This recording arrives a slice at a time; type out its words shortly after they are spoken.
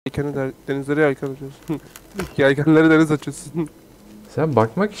Denizlere yelken açıyorsun. Yelkenleri deniz açıyorsun. Sen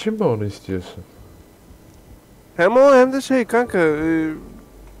bakmak için mi onu istiyorsun? Hem o hem de şey kanka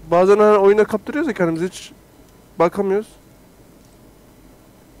bazen hani oyuna kaptırıyoruz ya kendimizi hiç bakamıyoruz.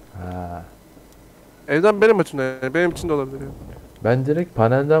 Ha. Evden benim açımdan yani benim için de olabilir yani. Ben direkt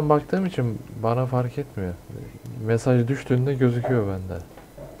panelden baktığım için bana fark etmiyor. Mesaj düştüğünde gözüküyor bende.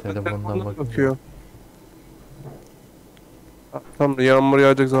 Telefondan Telefondan bakınca. bakıyor. Tam da yağmur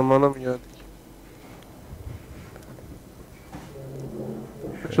yağacak zamana mı geldik?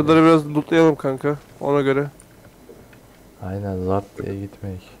 Şöyle. Şuraları biraz lootlayalım kanka ona göre. Aynen zart diye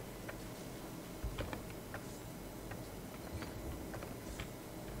gitmek.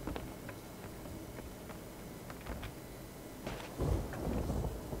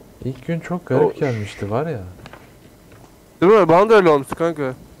 İlk gün çok O, garip gelmişti var ya. değil mi? Bana da öyle olmuştu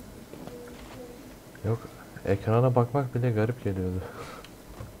kanka. Yok, ekrana bakmak bile garip geliyordu.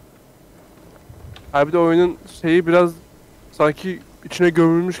 Ha bir de oyunun şeyi biraz sanki içine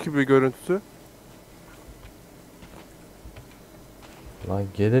gömülmüş gibi görüntüsü. Lan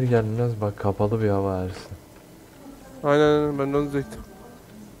gelir gelmez bak kapalı bir hava Ersin. Aynen ben de onu diyecektim.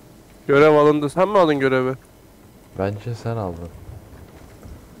 Görev alındı. Sen mi aldın görevi? Bence sen aldın.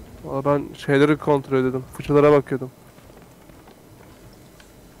 Valla ben şeyleri kontrol ediyordum. Fıçılara bakıyordum.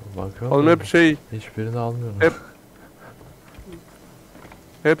 Bakıyorum Oğlum da hep şey, hiçbirini almıyorum. hep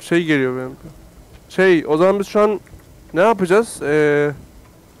hep şey geliyor benim. Şey, o zaman biz şu an ne yapacağız?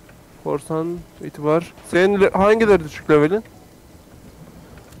 Korsan itibar. Senin hangileri düşük levelin?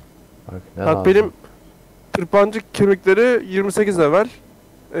 Bak ne Bak lazım. benim tırpancı kemikleri 28 level.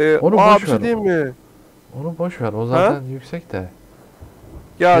 Onu Aa bir boş ver. şey diyeyim mi? Onu boş ver. O Ha? zaten yüksek de.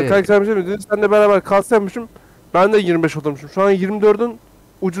 Ya Şey, kanka sen bir şey mi dedin? Seninle beraber kalsaymışım. Ben de 25 olmuşum. Şu an 24'ün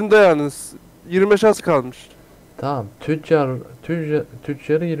ucunda yani. 25 az kalmış. tamam.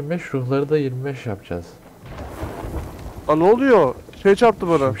 Tüccarı 25, ruhları da 25 yapacağız. Aa ne oluyor? Şey çarptı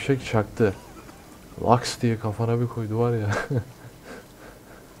bana. Şimşek çaktı. Laks diye kafana bir koydu var ya.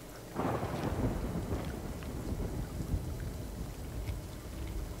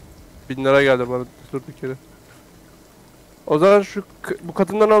 1000 lira geldi bana durduk yere. O zaman bu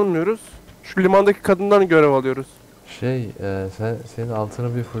kadından almıyoruz. Şu limandaki kadından görev alıyoruz. Senin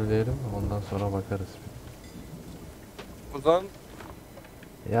altını bir fullleyelim. Ondan sonra bakarız. O zaman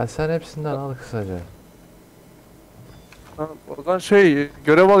Ya sen hepsinden al kısaca. tamam, o zaman şey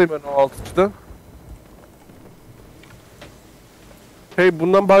görev alayım ben o altıncıda. Hey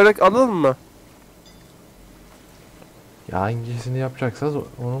bundan bayrak alalım mı? Ya hangisini yapacaksanız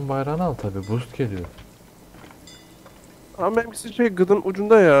onun bayrağını al tabi. Boost geliyor. Ama benimkisi şey gıdın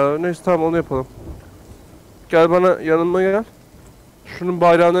ucunda ya. Neyse tamam onu yapalım. Gel bana yanıma gel. Şunun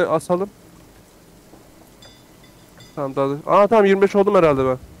bayrağını asalım. Tamam daha da. Aa tamam 25 oldum herhalde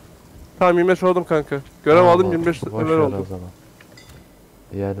ben. Tamam 25 oldum kanka. Görev Tamam aldım 25 boş level ver o oldum. zaman.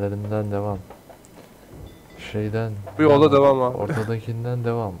 Diğerlerinden devam. Şeyden Bu yolda devam abi. ortadakinden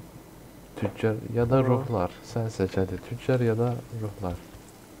devam. Tüccar ya da Tamam. ruhlar. Sen seç hadi. Tüccar ya da ruhlar.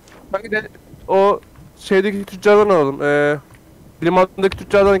 Kanka de o şeydeki tüccardan alalım. Limandaki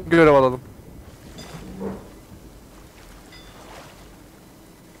tüccardan görev alalım.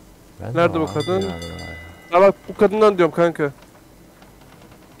 Ben de Nerede bu vardı kadın? galiba ya. Ha bak bu kadından diyorum kanka.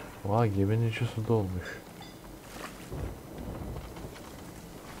 Vay geminin içi suda olmuş.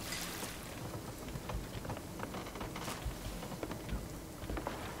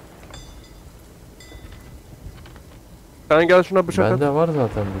 Sen gel şuna bıçak at. Bende var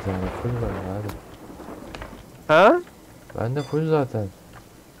zaten bir tane. Full var hadi. Ha? Bende full zaten.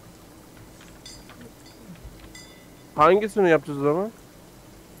 Hangisini yapacağız o zaman?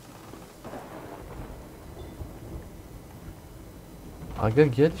 Aga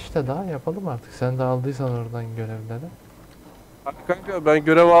gel işte daha yapalım artık. Sen de aldıysan oradan görevleri. Abi kanka ben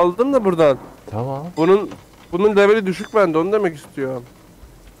görev aldım da buradan. Tamam. Bunun leveli düşük bende onu demek istiyorum.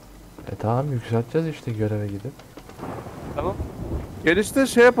 Tamam yükselteceğiz işte göreve gidip. Tamam. Gel işte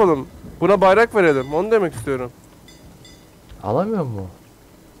şey yapalım. Buna bayrak verelim. Onu demek istiyorum. Alamıyor mu?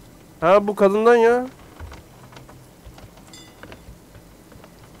 Ha bu kadından ya.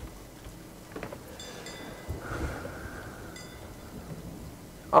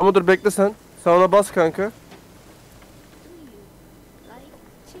 Ama dur bekle sen. Sen ona bas kanka. Like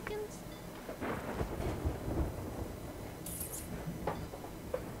chickens?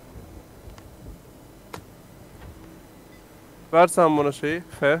 Ver sen buna şeyi.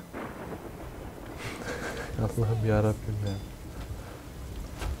 F. Allah'ım yarabbim ya.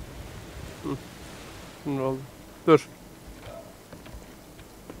 Şimdi oldu. Dur.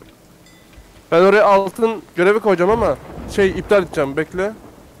 Ben oraya altın görevi koyacağım ama şey iptal edeceğim bekle.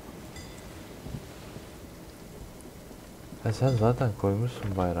 Sen zaten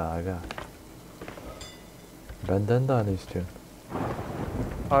koymuşsun bayrağı aga. Benden daha ne istiyorsun?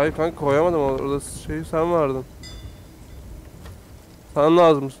 Hayır kanka koyamadım, orada şey sen vardın. Sen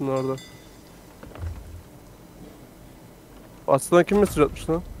lazımsın orada. Aslında kim mesaj atmış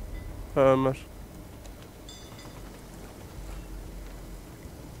lan? Ha, Ömer.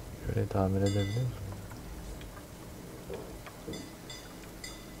 Şöyle tamir edebilir misin?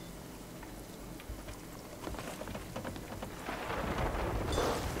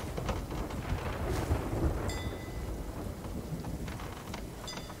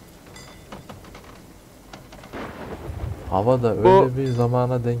 Hava da Bu öyle bir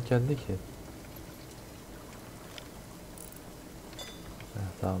zamana denk geldi ki.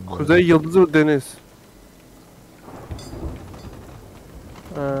 Tamam böyle. Kuzey Yıldızı Deniz.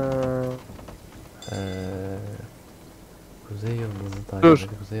 Ee, Ee, Kuzey Yıldızı takip dur.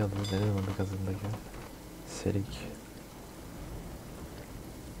 edip Kuzey Yıldızı deniz mıntıkasındaki serik.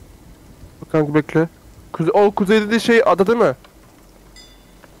 Kanka bekle. O kuzey dediği şey ada değil mi?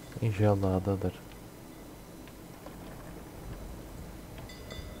 İnşallah adadır.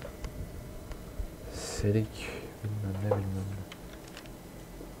 Serik bilmem ne bilmem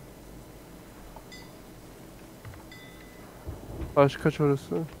ne. Kaç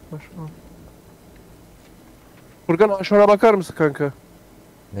orası? Baş Furkan şuna bakar mısın kanka?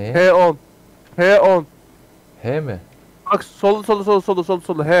 Neye? H10. H10. H mi? Bak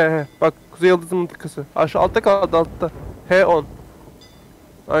solu. He. Bak Kuzey Yıldızı mıntıkası. Aşağı altta kaldı, altta. H10.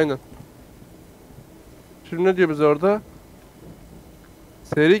 Aynen. Şimdi ne diyor bize orada?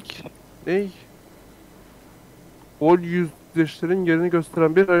 Serik. Ey. Bol yüzleşlerin yerini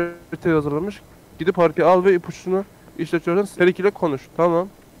gösteren bir harita hazırlamış. Gidip haritayı al ve ipuçlarını işletiyorsan Serik ile konuş. Tamam.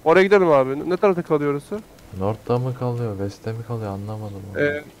 Oraya gidelim abi. Ne tarafta kalıyor orası? North'ta mı kalıyor? West'te mi kalıyor? Anlamadım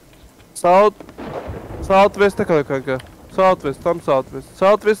onu. South West'te kalıyor kanka. Southwest, tam Southwest.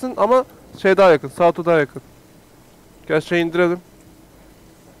 Southwest'in ama şey daha yakın, South'a daha yakın. Gel şey indirelim.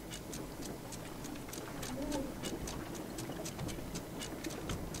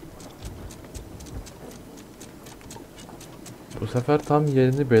 Bu sefer tam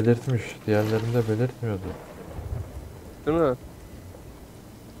yerini belirtmiş. Diğerlerinde belirtmiyordu. Değil mi?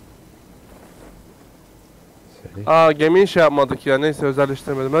 Serik. Aa, gemiyi şey yapmadık ya, neyse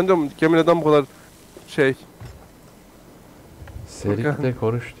özelleştirmedim. Ben diyorum gemi neden bu kadar şey. Serik'le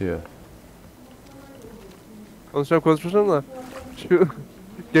konuş diyor. Konuşmuşum da. Şu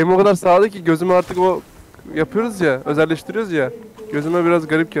gemi o kadar sağdı ki gözüme artık o yapıyoruz ya, özelleştiriyoruz ya. Gözüme biraz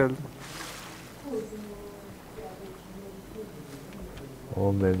garip geldi.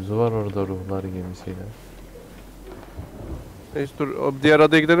 O mevzu var orada ruhlar gemisiyle. Neyse dur, o diğer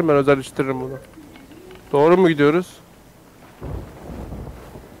adaya gidelim, ben özelleştiririm bunu. Doğru mu gidiyoruz?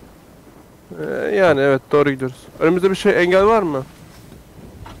 Yani evet, doğru gidiyoruz. Önümüzde bir şey, engel var mı?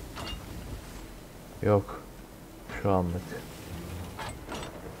 Yok. Şu anlık.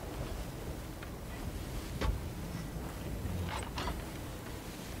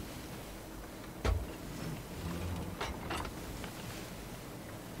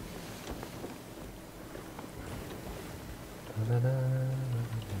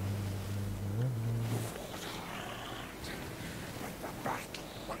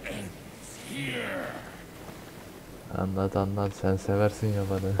 Anlat sen seversin ya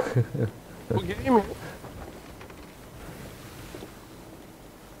bana. Bu gemi mi?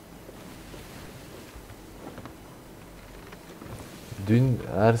 Dün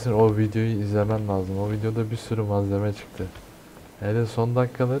Ersin o videoyu izlemen lazım. O videoda bir sürü malzeme çıktı. Hele son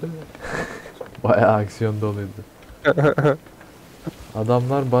dakikaları bayağı aksiyon doluydu.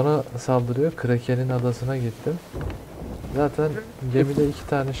 Adamlar bana saldırıyor. Kraken'in adasına gittim. Zaten gemide 2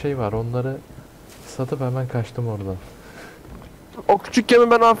 tane şey var. Onları satıp hemen kaçtım oradan. O küçük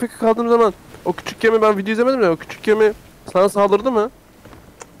gemi, ben Afrika kaldığım zaman o küçük gemi, ben video izlemedim ya, o küçük gemi sana saldırdı mı?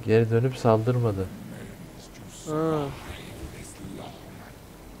 Geri dönüp saldırmadı. Ha.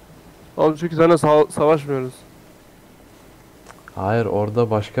 Oğlum çünkü seninle savaşmıyoruz. Hayır,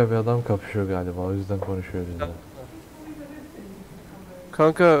 orada başka bir adam kapışıyor galiba. O yüzden konuşuyor bizle.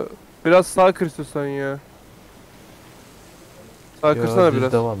 Kanka biraz sağ kır istiyorsan ya. Sağ Yo, kırsana düz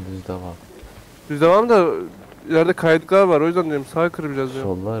biraz. devam, düz devam. Düz devam da ileride kaydıklar var, o yüzden diyorum sağ kır biraz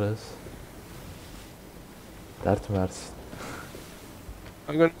diyorum. Sollarız. Dert mi Ersin?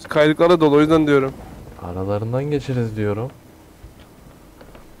 Kanka kaydıklarla dolu, o yüzden diyorum. Aralarından geçeriz diyorum.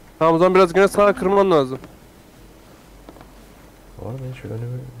 Tamam, o zaman biraz yine sağa kırman lazım. Bu arada hiç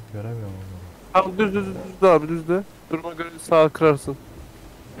önümü göremiyorum onları. Tamam, düz de abi, düz de. Duruma göre sağa kırarsın.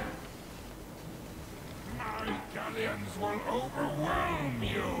 Galleons will overwhelm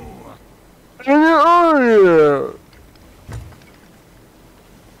you. Beni ağrıyor.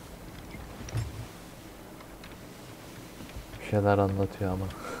 şeyler anlatıyor ama.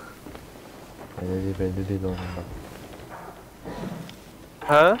 Ne dediği belli değil onun da.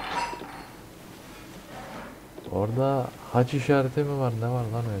 He? Orada haç işareti mi var? Ne var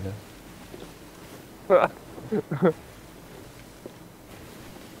lan öyle?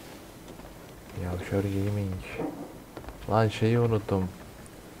 Yavşar Gaming. Lan şeyi unuttum.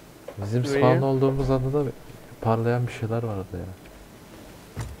 Bizim spawn Neyi? olduğumuz adada parlayan bir şeyler vardı ya.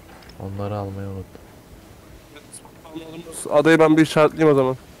 Onları almayı unuttum. Adayı ben bir işaretleyeyim o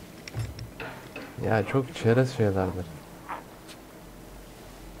zaman. Ya çok çerez şeylerdir.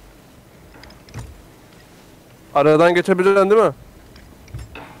 Aradan geçebileceksin değil mi?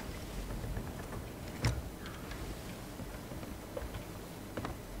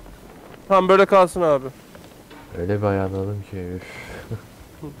 Tamam böyle kalsın abi. Öyle bir ayarladım ki üf.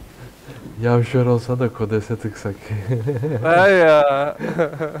 Yavşar olsa da kodese tıksak. He ya.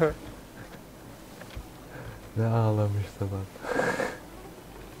 Ne ağlamıştı lan.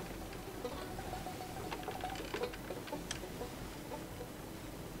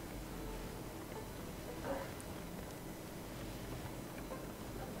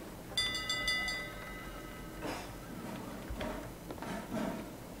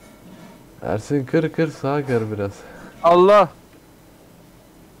 Ersin kır kır sağa kır biraz. Allah.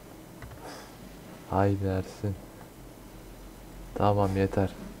 Haydi Ersin. Tamam yeter.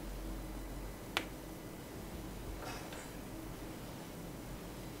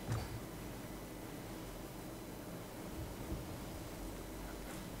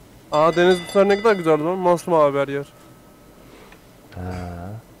 Aa deniz bu ne kadar güzel lan. Masmavi her yer. Ha.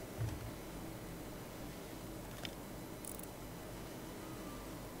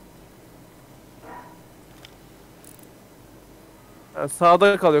 Yani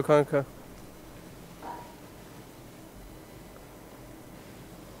sağda kalıyor kanka.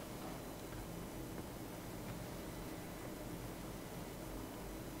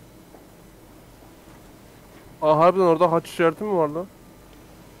 Aa harbiden orada haç işareti mi var lan?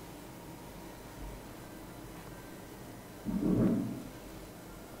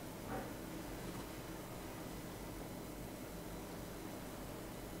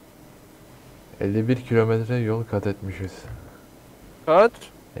 ...51 kilometre yol kat etmişiz. Kaç?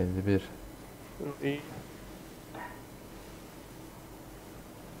 51. İyi.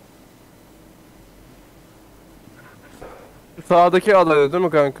 Sağdaki adaydı değil mi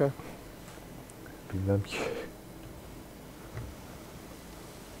kanka? Bilmem ki.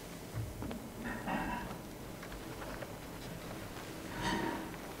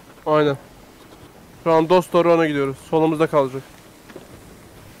 Aynen. Şu an dost doğru ona gidiyoruz. Solumuzda kalacak.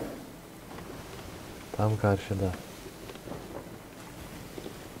 Tam karşıda.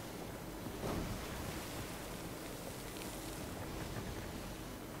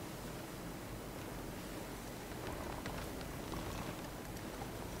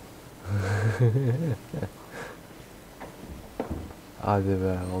 Hadi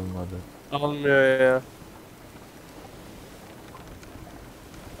be olmadı. Almıyor ya.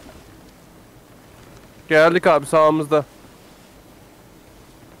 Geldik abi sağımızda.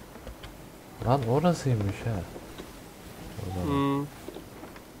 Lan orasıymış ha. O zaman. Hmm.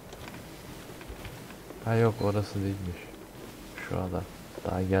 Ha yok orası değilmiş. Şu ada.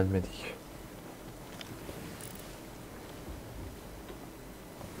 Daha gelmedik.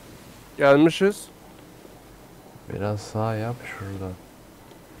 Gelmişiz. Biraz sağ yap şurada.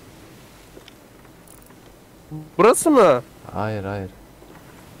 Burası mı? Hayır hayır.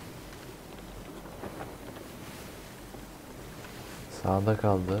 Sağda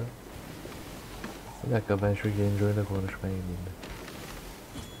kaldı. Bir dakika ben şu Genco'yla konuşmaya gideyim de.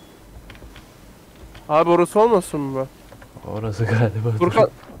 Abi orası olmasın mı? Orası galiba. Furkan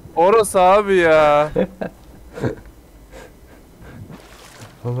orası abi ya.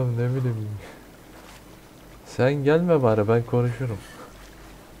 Oğlum ne bileyim. Sen gelme bari ben konuşurum.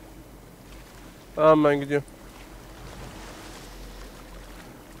 Tamam ben gidiyorum.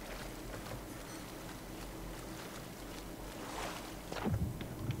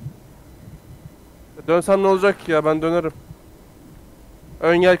 Dönsem ne olacak ki ya ben dönerim.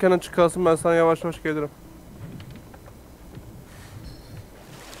 Ön yelken açık kalsın ben sana yavaş yavaş gelirim.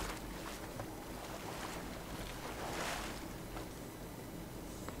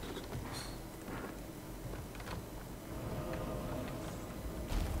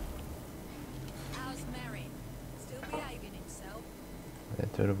 How's Mary? Still behaving himself? Ne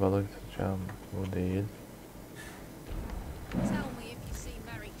tür balık tutacağım bu değil. Tell me if you see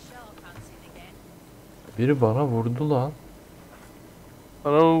Mary shark hunting again. Biri bana vurdu lan.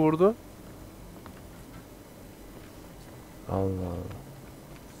 Bana mı vurdu? Allah Allah.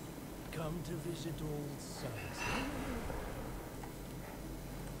 Come to visit old sons.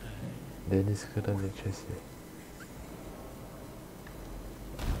 Deniz kraliçesi.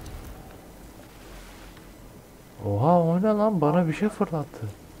 Oha o ne lan, bana bir şey fırlattı.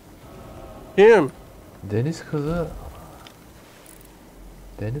 Kim? Deniz kızı.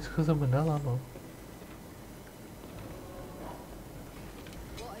 Deniz kızı mı ne lan o?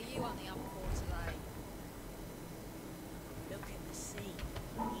 What are you on the hunt for today? Look at the sea.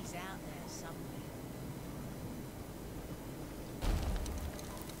 He's out there somewhere.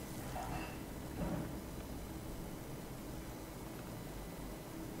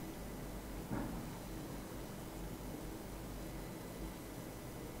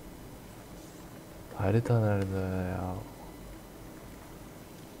 Harita nerede ya?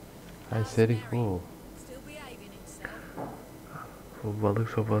 Hay Serik bu. Still behaving himself? Bu balık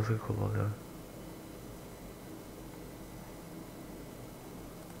sopası kullanıyor.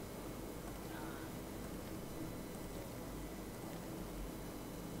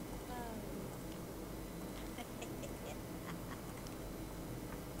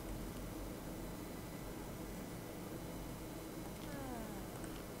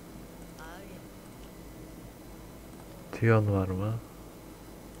 Oh, yeah. Tiyon var mı?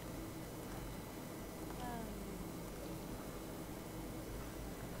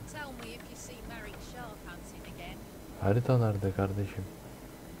 Tell me if you see married shark hunting again. Harita nerede kardeşim?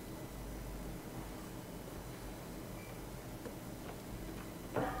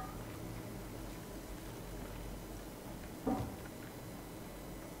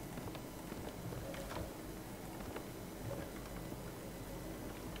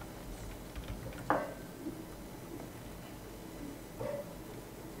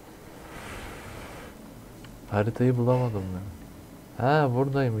 Haritayı bulamadım ben. Ha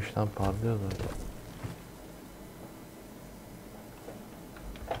buradaymış lan, parlıyor zaten.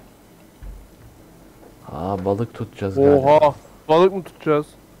 Aa balık tutacağız galiba. Oha. Balık mı tutacağız?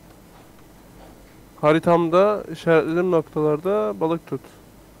 Haritamda işaretlediğim noktalarda balık tut.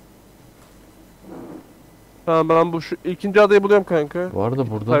 Tamam ben bu şu ikinci adayı buluyorum kanka. Bu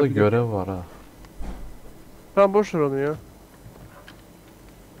arada burada da Tabii. görev var ha. Tamam boş ver onu ya.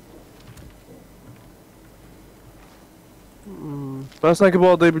 Ben sanki bu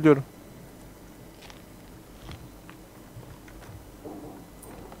adayı biliyorum.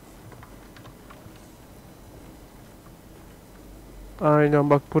 Aynen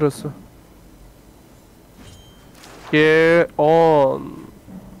bak burası. G10.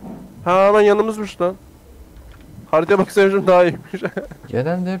 Ha hemen yanımızmış lan. Haritaya baksana daha iyiymiş.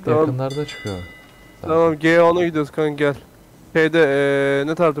 Genelde hep Tamam. yakınlarda çıkıyor. Zaten. Tamam G10'a gidiyoruz kanka gel. Şeyde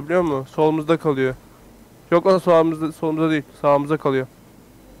ne tarafta biliyor musun? Solumuzda kalıyor. Yok lan solumuzda değil. Sağımıza kalıyor.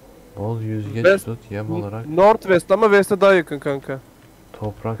 Bol yüzgeç West- tut yem olarak Northwest ama West'e daha yakın kanka.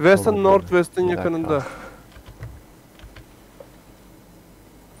 toprak West'ın solucanı. Northwest'in Bir dakika. yakınında.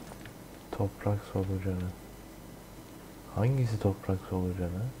 Toprak solucanı. Hangisi toprak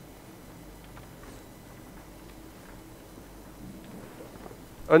solucanı?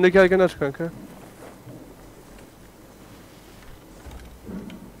 Öndeki erken aç kanka.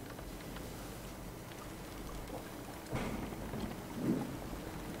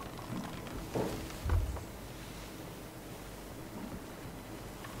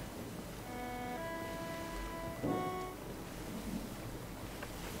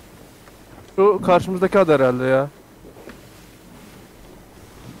 Şu karşımızdaki ada herhalde ya.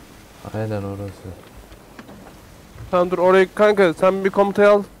 Aynen orası. Tamam dur orayı kanka sen bir komutayı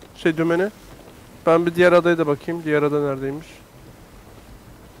al şey dümeni. Ben bir diğer adaya da bakayım. Diğer ada neredeymiş?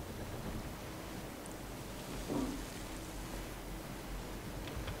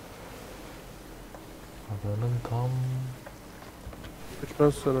 Adanın tam Göçmen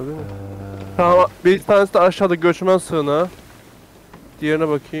sığınağı değil mi? eee, Tamam bir tanesi de aşağıda göçmen sığınağı. Diğerine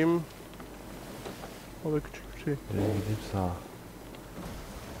bakayım. O da küçük bir şey. buraya gidip sağ.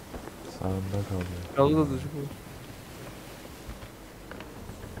 Sağında kalıyor. Yalnız adacık mı?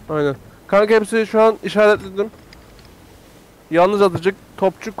 Aynen. Kanka hepsi şu an işaretledim. Yalnız adacık,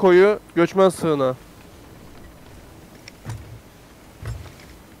 topçu koyu, göçmen sığınağı.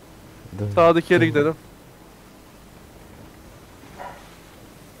 Dım, Sağdaki yere dım. gidelim.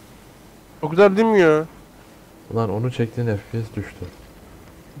 O güzel değil mi ya? Ulan onu çektiğin FPS düştü.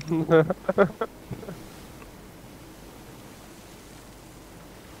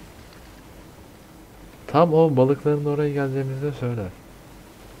 Tam o balıkların oraya geldiğimizde söyle.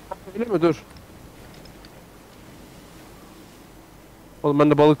 Öyle mi? Dur. Oğlum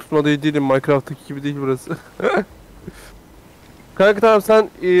ben de balık tutmada iyi değilim. Minecraft'taki gibi değil burası. Kanka tamam sen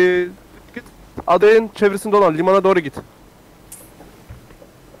git adayın çevresinde dolan. Limana doğru git.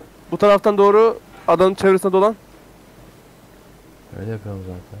 Bu taraftan doğru adanın çevresine dolan. Öyle yapıyorum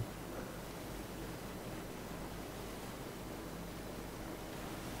zaten.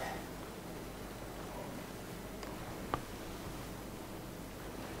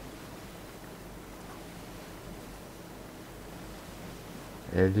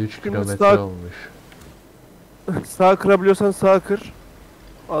 53 Şimdi kilometre sağ- olmuş. Sağ kırabiliyorsan sağ kır.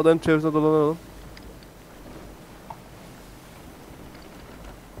 Adanın çevresine dolanalım.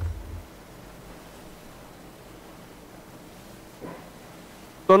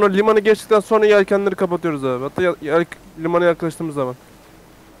 Sonra limanı geçtikten sonra yelkenleri kapatıyoruz abi. Hatta limana yaklaştığımız zaman.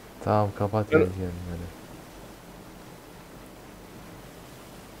 Tamam kapat Ben- yelkenleri.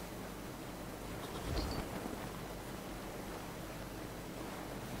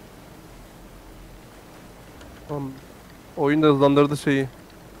 Tamam. Oyun da hızlandırdı şeyi.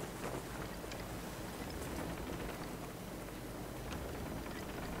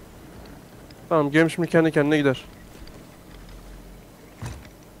 Tamam, gemi şimdi kendi kendine gider.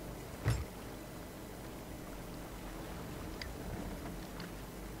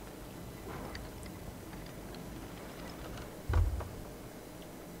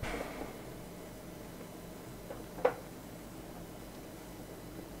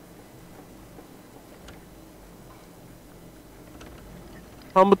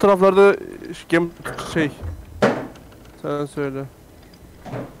 Tam bu taraflarda gemi şey. Sen söyle.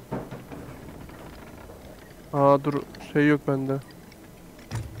 Aa dur, şey yok bende.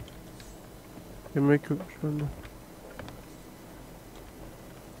 Yemek yokmuş bende.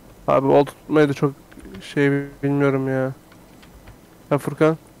 Abi olta tutmayı da çok şey bilmiyorum ya. Ha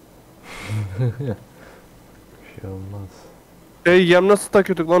Furkan. Bir şey olmaz. Yem nasıl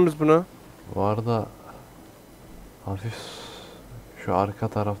takıyorduk lan biz buna? Bu arada hafif şu arka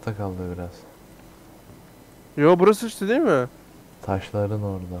tarafta kaldı biraz. Yo, burası işte değil mi? Taşların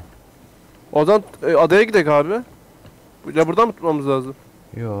orada. O zaman adaya gidelim abi. Ya buradan mı tutmamız lazım?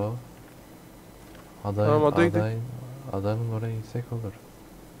 Yo. Tamam, adaya gidelim. Adanın oraya gitsek olur.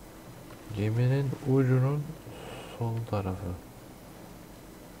 Geminin ucunun sol tarafı.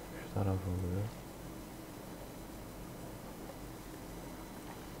 Şu taraf oluyor.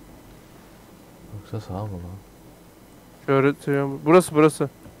 Yoksa sağ mı lan? Öğretiyorum. Burası.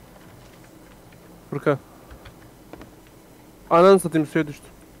 Furkan. Ananı satayım, suya düştüm.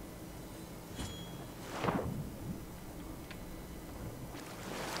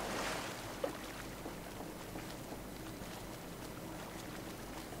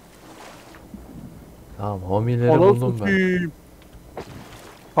 Tamam homileri Ananı buldum ben. satayım.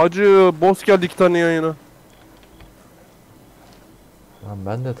 Hacı boss geldi 2 tane yan yana. Lan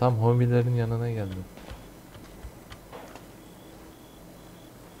ben de tam homilerin yanına geldim.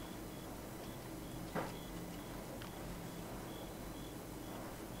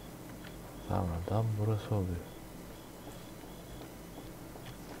 Tamam tam burası oluyor.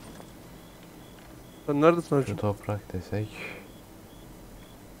 Sen neredesin hacı? Şu toprak desek.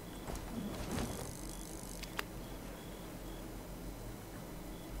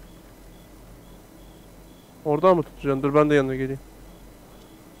 Oradan mı tutacaksın? Dur ben de yanına geleyim.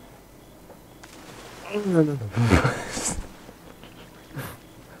 Aynen.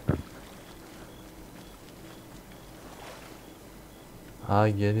 Ha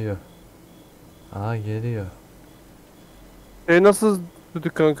geliyor. Ha geliyor. Nasıl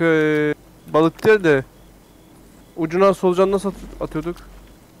tuttuk kanka? Balık değil de ucuna solucan nasıl atıyorduk?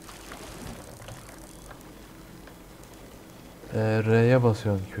 R'ye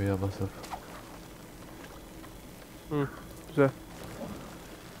basıyorsun Q'ya basıp. Güzel.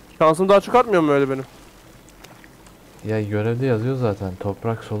 Şansım daha çok artmıyor mu öyle benim? Ya görevde yazıyor zaten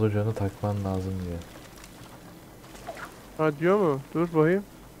toprak solucanı takman lazım diye. Ha diyor mu? Dur bakayım.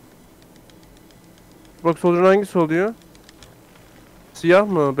 Bak, solucan hangisi oluyor? Siyah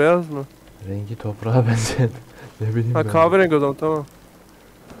mı? Beyaz mı? Rengi toprağa benzeyen. Ne bileyim Ha ben. kahverengi o zaman, tamam.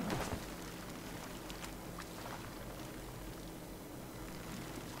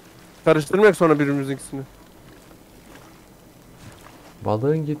 Karıştırmayak sonra birbirimizin ikisini.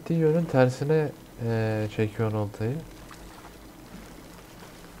 Balığın gittiği yönün tersine çekiyorsun oltayı.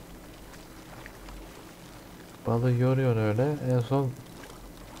 Balığı yoruyorsun öyle. En son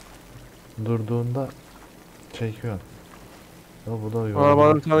durduğunda çekiyorsun. Ya bu da Aa, yorulmak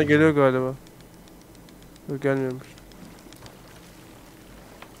bana bir tane lazım. geliyor galiba. Yok, gelmiyormuş.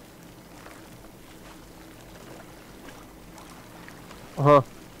 Aha,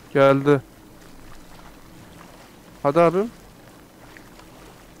 geldi. Hadi abim.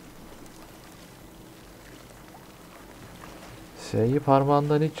 S'yi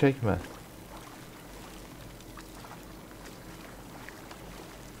parmağından hiç çekme.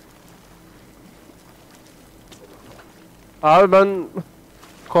 Abi ben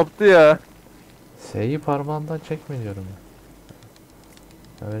koptu ya. S'yi parmağından çekme diyorum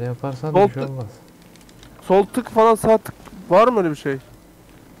ya. Öyle yaparsan Sol bir şey tık- olmaz. Sol tık falan, sağ tık var mı öyle bir şey?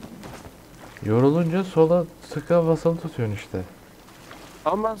 Yorulunca sola tıka basılı tutuyorsun işte.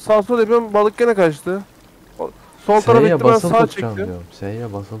 Ama sağ sol yapıyorum, balık gene kaçtı. Sol tarafa S'ye gitti, ben basılı sağa tutacağım çektim. diyorum.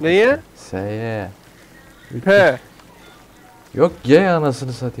 S'ye basılı Neye? tutacağım. S'ye. 300. P. Yok G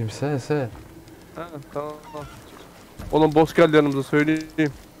anasını satayım. S. Ha, tamam. Oğlum boss geldi yanımıza,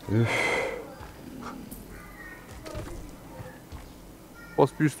 söyleyeyim. Üf.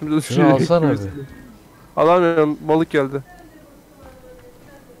 Boss bir üstümüze Şunu düşecek alsana gibi. bir. Alamıyorum, balık geldi.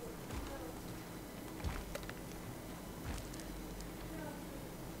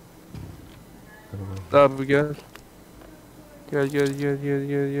 Dur bakayım. Abi gel. Gel.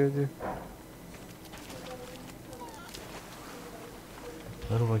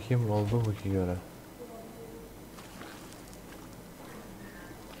 Dur bakayım oldu mu ki göre.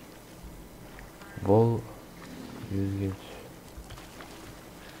 Bol yüzgeç.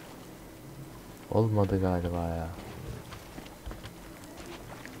 Olmadı galiba ya.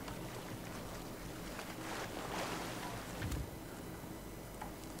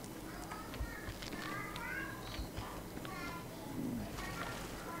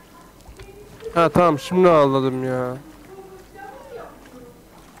 Ha tamam, şimdi anladım ya.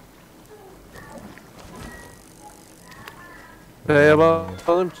 P'ye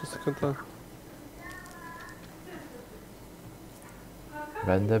bağladığım için sıkıntı.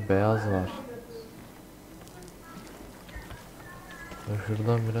 Bende beyaz var. Dur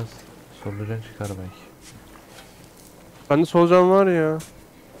şuradan biraz solucan çıkar belki. Bende solucan var ya.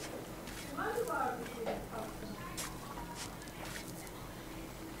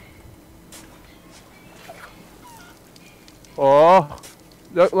 Oh!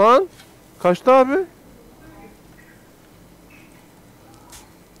 Ya, lan! Kaçtı abi?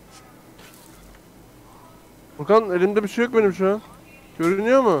 Furkan, elimde bir şey yok benim şu an.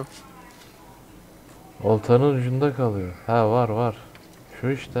 Görünüyor mu? Oltanın ucunda kalıyor. Ha var. Şu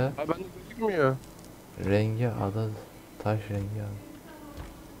işte. Ha, bende gözükmüyor. Rengi ada taş rengi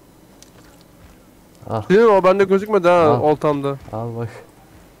ada. Al Değil mi? O bende gözükmedi ha, Al. oltamda. al bak.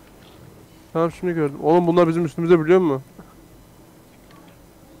 Tamam, şimdi gördüm. Oğlum bunlar bizim üstümüzde, biliyor musun?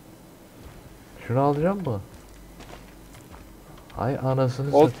 Şunu alacağım mı? Ay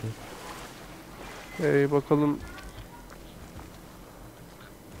anasını Ol- satayım. Bakalım.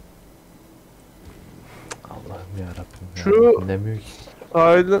 Allah'ım yarabbim ya. Şu- Dinlemiyor ki.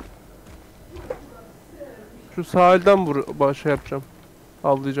 Sahilden... Şu sahilden şey yapacağım.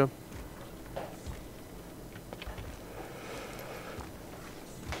 Avlayacağım.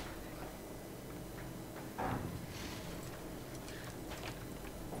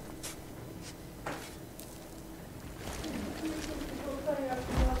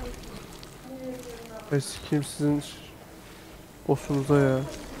 Sikeyim sizin bossunuza ya.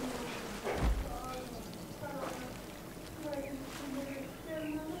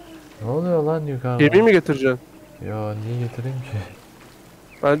 Ne oluyor lan yukarıda? Gemiyi mi getireceksin? Ya niye getireyim ki?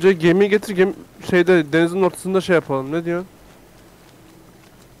 Bence gemiyi getir, şeyde, denizin ortasında şey yapalım. Ne diyorsun?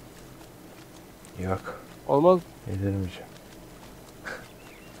 Yok. Olmaz. Getirmeyeceğim.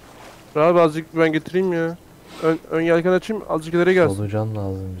 Abi azıcık ben getireyim ya. Ön yelken açayım, azıcık ileri gelsin. Solucan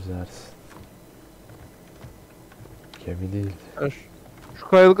lazım bize Ersin. Gemi değil. Ha, şu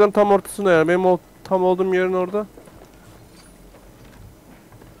kayalıkların tam ortasında yani. Benim tam olduğum yerin orada.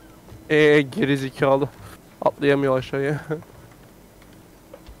 Geri zekalı. Atlayamıyor aşağıya.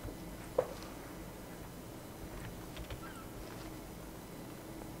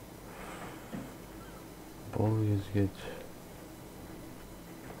 Bol yüzgeç.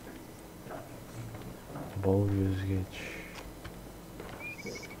 Bol yüzgeç.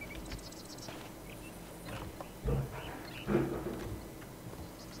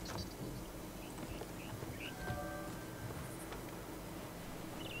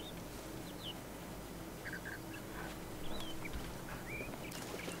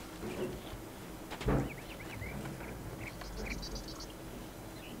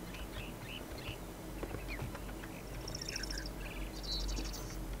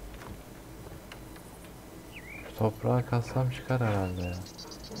 Şu toprağa kassam çıkar herhalde ya.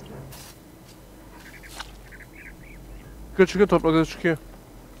 Çıkıyor, toprakta çıkıyor.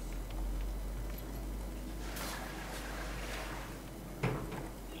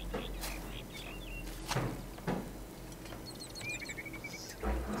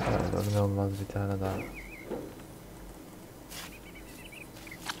 Evet, öyle olmaz bir tane daha.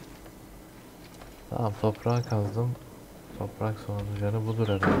 Tamam toprağa kazdım. Toprak solucanı budur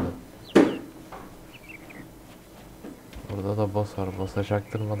herhalde. Burada da boss var. Boss'a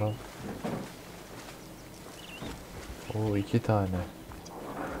çaktırmadan. Oo 2 tane.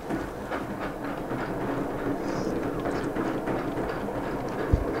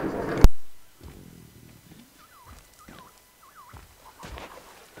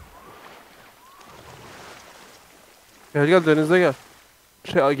 Gel gel denize gel.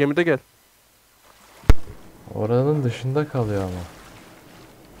 Gemide gel. Oranın dışında kalıyor ama.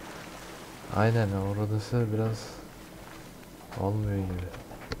 Aynen orası biraz olmuyor gibi.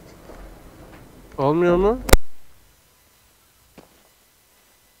 Olmuyor mu?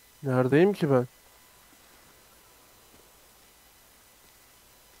 Neredeyim ki ben?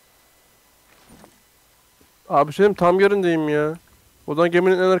 Abi şeyim tam yerindeyim ya. Oradan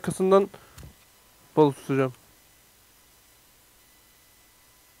geminin en arkasından balık tutacağım.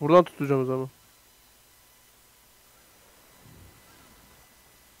 Buradan tutacağım o zaman.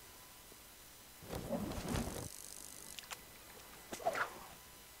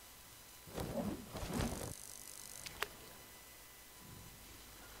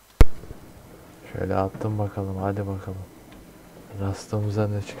 Şöyle attım bakalım, hadi bakalım. Rastımıza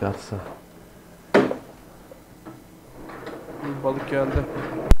ne çıkarsa. Balık geldi.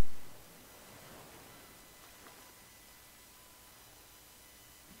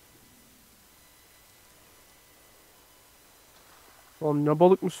 Oğlum ne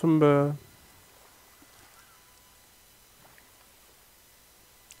balıkmışsın be.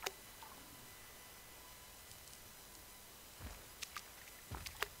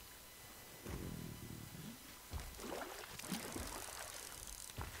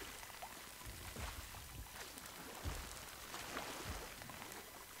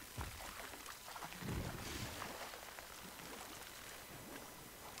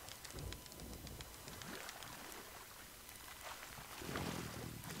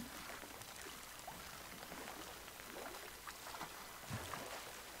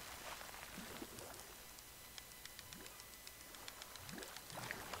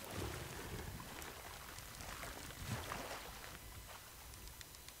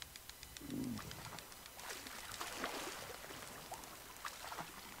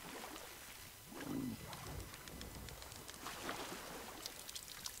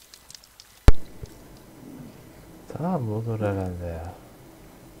 Tamam olur herhalde ya.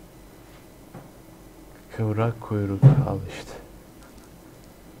 Kıvrak kuyruk al işte.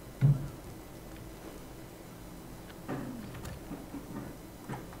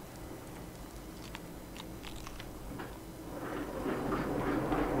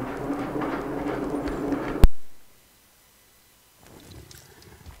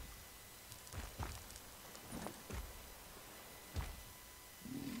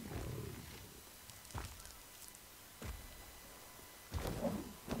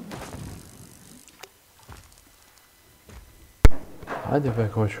 Hadi be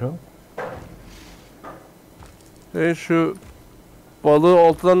koçum. Şu balığı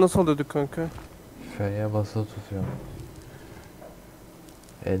oltadan nasıl alıyorduk kanka? F'ye basılı tutuyorsun.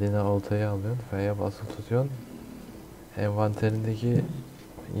 Eline oltayı alıyorsun. F'ye basılı tutuyorsun. Envanterindeki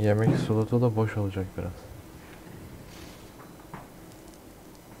yemek slotu da boş olacak biraz.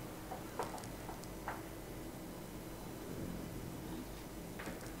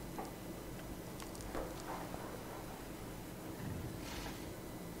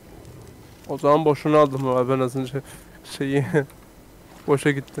 O zaman boşuna aldım abi ben az önce şeyi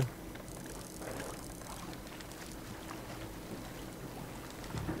boşa gitti.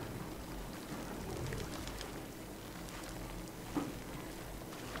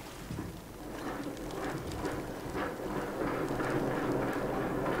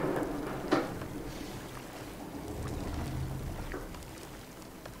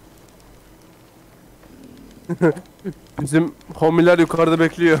 Bizim homiler yukarıda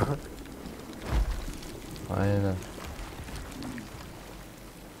bekliyor. Aynen.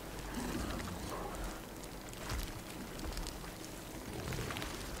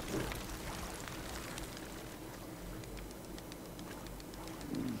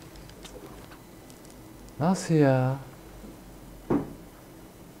 Nasıl ya?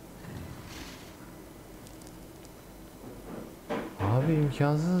 Abi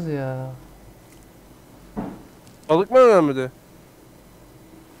imkansız ya. Balık mı önemli?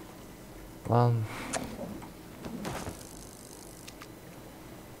 Lan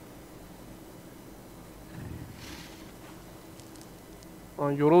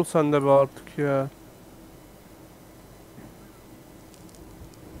Lan yorul sen de be artık ya.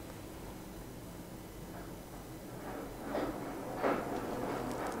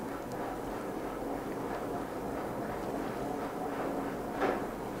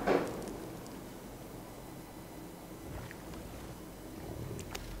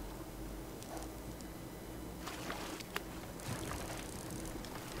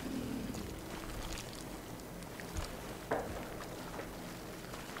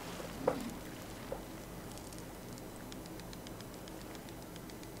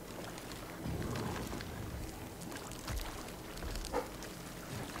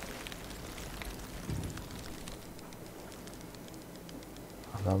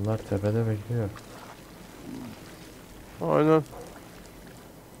 Adamlar tepede bekliyor. Aynen.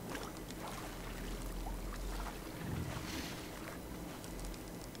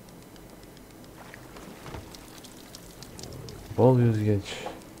 Bol yüzgeç.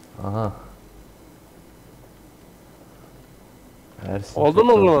 Aha. Ersin Oldu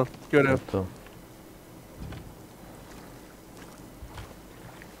mu o tuttu. zaman görev? Tuttum.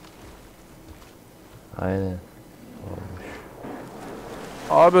 Aynen. Olmuş.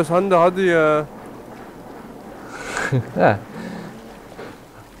 Abi sen de hadi ya. Heh.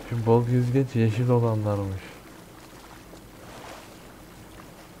 Şu bol yüzgeç yeşil olanlarmış.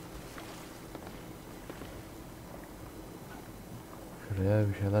 Şuraya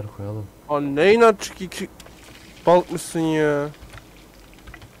bir şeyler koyalım. Lan ne inatçı iki balıkmışsın ya.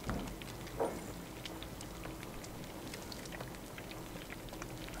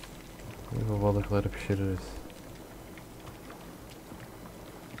 Bu balıkları pişiririz.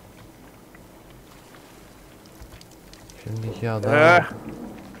 Şimdiki adam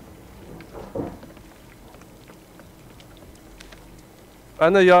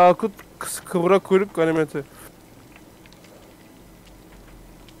Ben de yakut kıvra kuyruk ganimeti.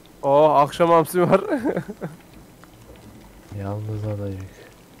 Oh akşam hamsi var. yalnız adacık.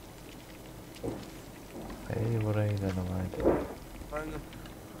 Hey buraya gidelim haydi. Aynen.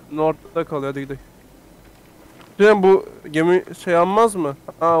 North'ta kalıyor, hadi gidelim. Cem bu gemi şey yanmaz mı?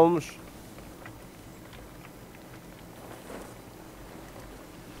 Ha olmuş.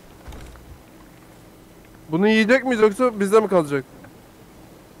 Bunu yiyecek miyiz yoksa bizde mi kalacak?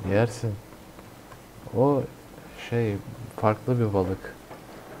 Yersin. O şey farklı bir balık.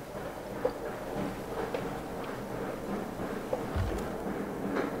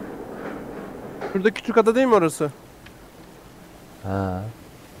 Şurada küçük ada değil mi orası? Ha.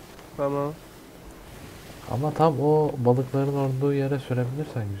 Tamam. Ama tam o balıkların olduğu yere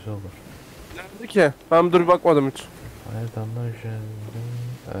sürebilirsen güzel olur. Nerede ki? Ben dur bakmadım hiç. Haritanın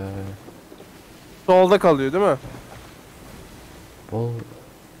üzerinde Solda kalıyor değil mi? bol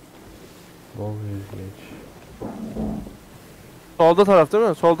bol yüzgeç. Solda taraf değil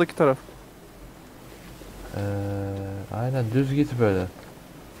mi? Soldaki taraf. Aynen düz git böyle.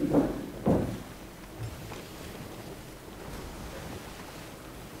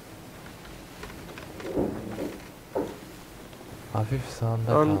 Hafif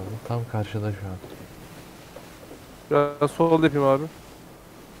sağında An- kaldı. Tam karşıda şu an. Biraz sol yapayım abi.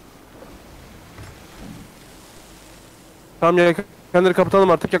 Tamam ya, kendini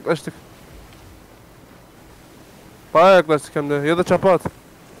kapatalım artık, yaklaştık. Bayağı yaklaştık hem de. Ya da çapa at.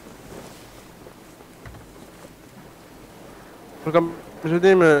 Furkan bir şey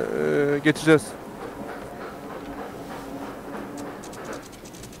değil mi? Geçeceğiz.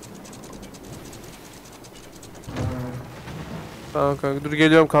 Tamam kanka, dur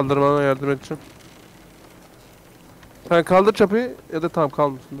geliyorum, kaldırmana yardım edeceğim. Sen kaldır çapıyı ya da tamam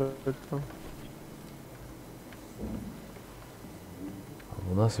kalmasın. Evet, tamam.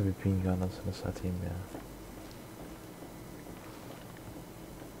 Bu nasıl bir ping anasını satayım ya.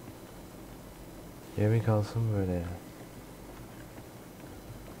 Gemi kalsın böyle ya.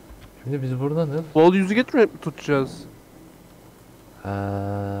 Şimdi biz burada ne? Bol yüzgeç mi tutacağız?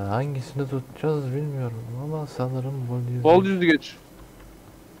 Hangisini tutacağız bilmiyorum ama sanırım Bol yüzgeç.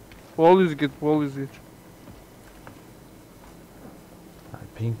 Bol yüzgeç, bol yüzgeç.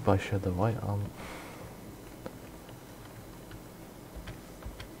 Ping başladı vay am.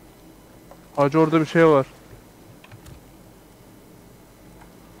 Hacı orada bir şey var.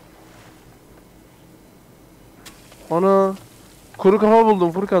 Ana. Kuru kafa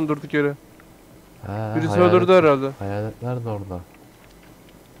buldum Furkan durduk yere. Birisi öldürdü herhalde. Hayaletler de orada.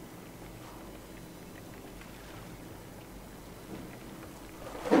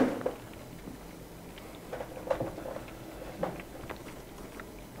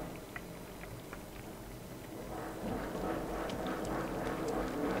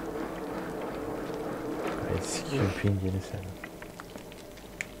 Eski pingini senin.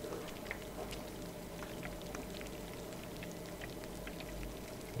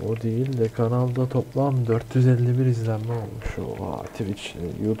 O değil de kanalda toplam 451 izlenme olmuş. Oha, Twitch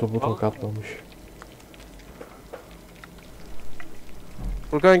YouTube'u tokatlamış.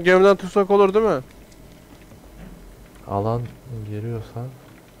 Furkan gemiden tutsak olur değil mi? Alan giriyorsa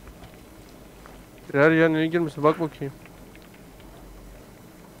Her yer niye girmesin, bak bakayım.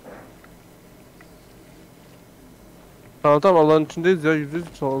 Tamam tamam, alanın içindeyiz ya,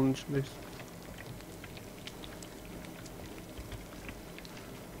 %100 alanın içindeyiz.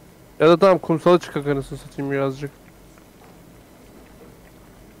 Ya da tamam, kumsala çıkak anasını satayım birazcık.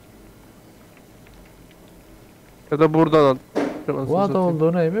 Ya da buradan al. anasını Bu adam satayım.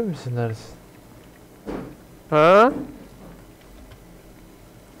 olduğuna emin misin Ersin? Ha?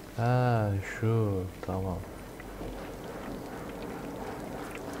 Ha şu tamam.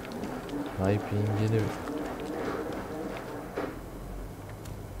 Snipe ingeli.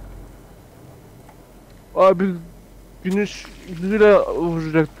 Abi güneş yüzüyle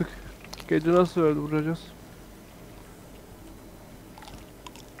vuracaktık. Gece nasıl öyle vuracağız?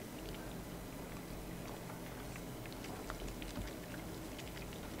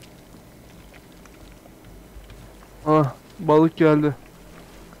 Ah, balık geldi.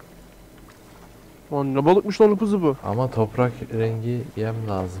 Lan ne balıkmış lan kuzu bu. Ama toprak rengi yem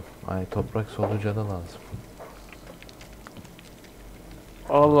lazım. Ay toprak solucanı lazım.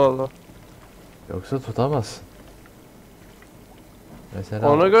 Allah Allah. Yoksa tutamazsın.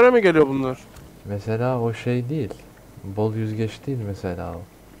 Mesela Ona göre mi geliyor bunlar? mesela o şey değil. Bol yüzgeç değil mesela o.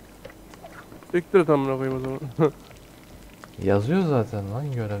 Siktir et amına koyayım o zaman. Yazıyor zaten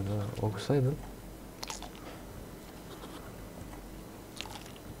lan görevde. Okusaydın.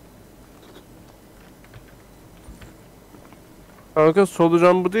 Kanka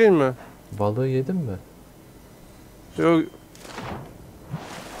solucan bu değil mi? Balığı yedin mi? Yok.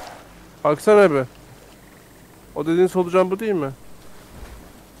 Baksana be. O dediğin solucan bu değil mi?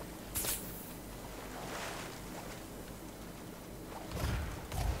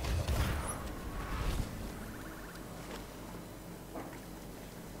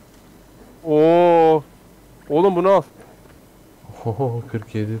 Oo. Oğlum bunu al. Oho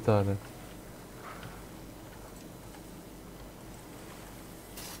 47 tane.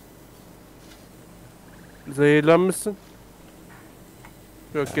 Zehirlenmişsin.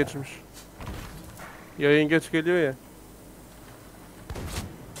 Yok geçmiş. Yayın geç geliyor ya.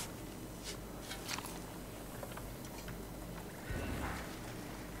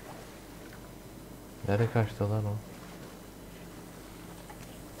 Nereye kaçtı lan o?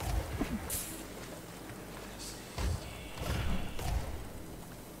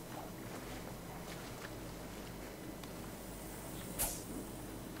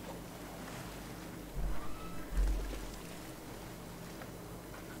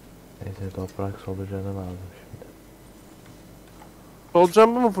 Neyse toprak solucanı lazım şimdi.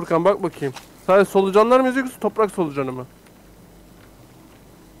 Solucan bu mu Furkan? Bak bakayım. Sadece solucanlar mı yazıyor yoksa toprak solucanı mı?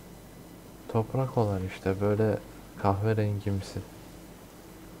 Toprak olan işte böyle kahverengimsi.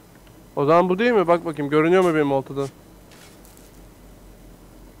 O zaman bu değil mi? Bak bakayım görünüyor mu benim oltadan?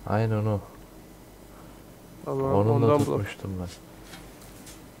 Aynen o. Tamam Onunla ondan bulalım. tutmuştum ben.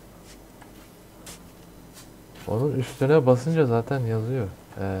 Onun üstüne basınca zaten yazıyor.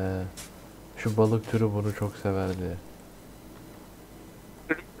 Şu balık türü bunu çok sever diye.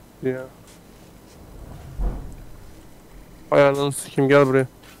 Ya. Ayağını sikeyim gel buraya.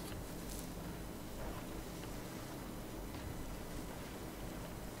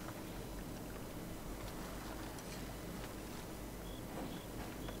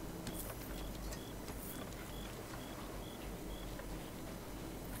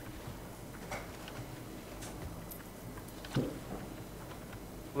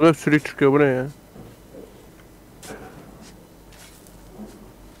 Burada sürük çıkıyor bu ne ya?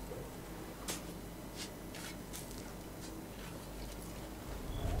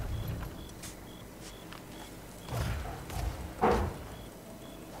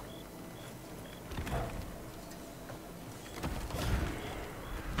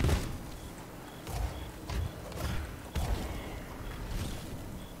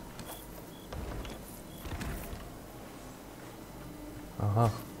 Aha.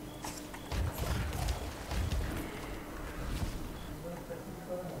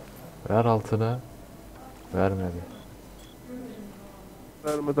 Ver altına. Vermedi.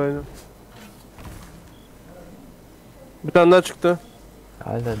 Vermedi aynen. Bir tane daha çıktı.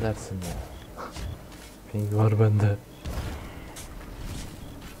 Halledersin ya. Ping var bende.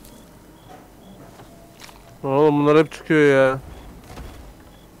 Oğlum bunlar hep çıkıyor ya.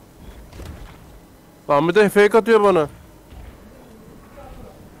 Lan bir de fake atıyor bana.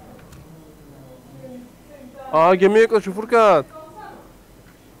 Aa gemiye yaklaşıyor Furkan.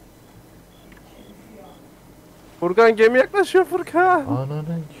 Furkan gemi yaklaşıyor Furkan.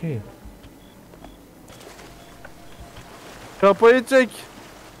 Ananın ki. Kafayı çek.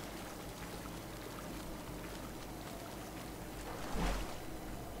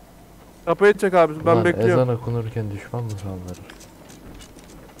 Kafayı çek abi ben Lan bekliyorum. ezan okunurken düşman mı saldırır?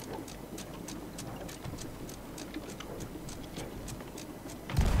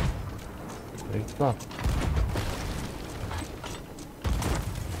 Bekle lan.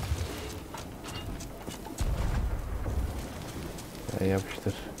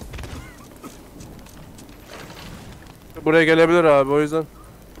 Yapıştır. Buraya gelebilir abi, o yüzden.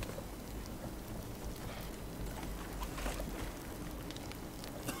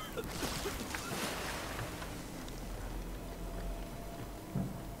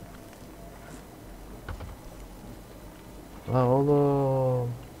 Lan oğlum.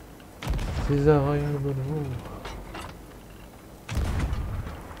 Size hayırdır bu.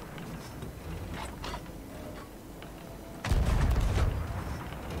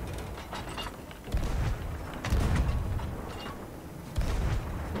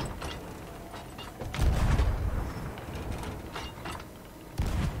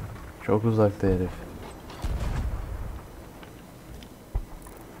 Çok uzakta herif.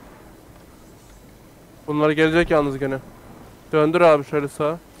 Bunlar gelecek yalnız gene. Döndür abi şöyle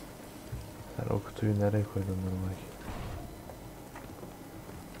sağa. Sen o kutuyu nereye koydun normal?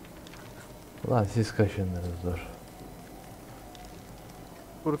 Ulan siz kaşındınız dur.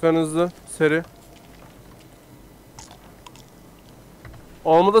 Furkan hızlı, seri.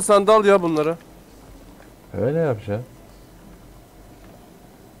 Olmadı sen de al ya bunları. Öyle yapacağım.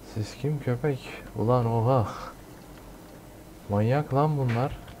 Siz kim köpek? Ulan oha. Manyak lan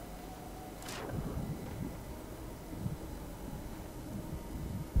bunlar.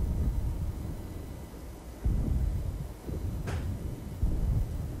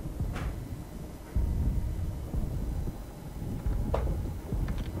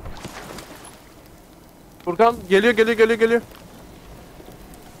 Furkan geliyor.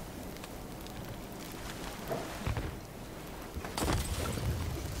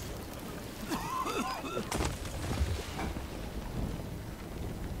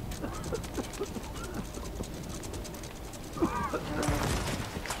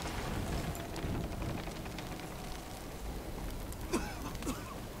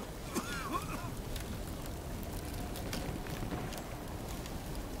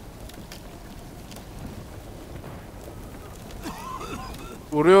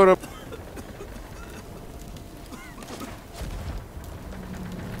 Vuruyorum.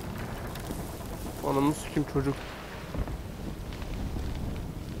 Anamı sikim çocuk.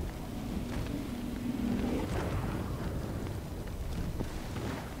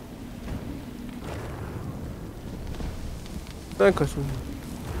 Ben kaçın.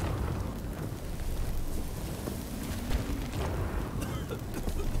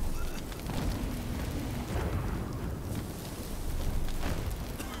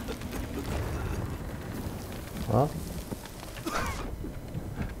 Lan.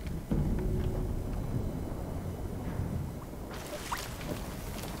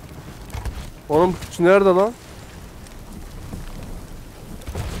 Oğlum bu nerede lan?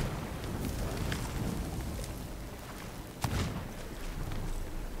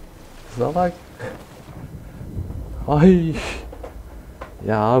 Salak. Ay.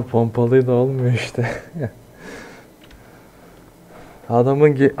 Ya abi pompalıyı da olmuyor işte.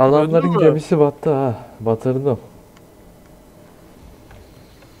 Adamların mü? gemisi battı ha. Batırdım.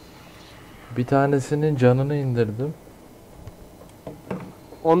 Bir tanesinin canını indirdim.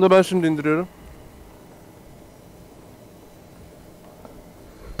 Onu da ben şimdi indiriyorum.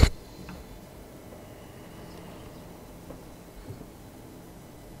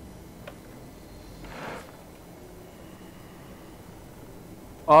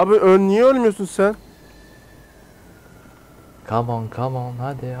 Abi niye ölmüyorsun sen? Come on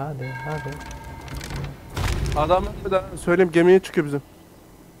hadi. Adam bir daha söyleyeyim, gemiye çıkıyor bizim.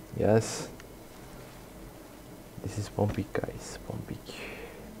 Yes. This is Pompik guys. Pompik.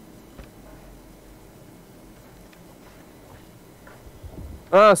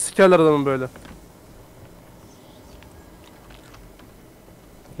 Ha, sikerler adamın böyle.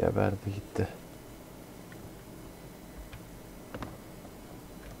 Geberdi gitti.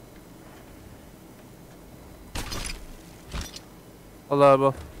 Allah abi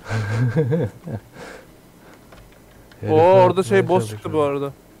al. Herifi Oo, orada atmaya şey boss çıktı bu çalışıyorum.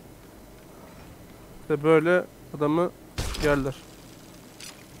 arada. İşte böyle adamı yerler.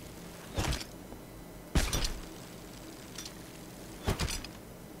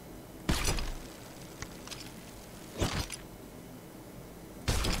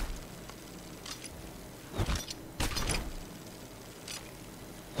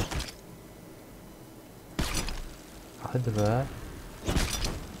 Hadi be.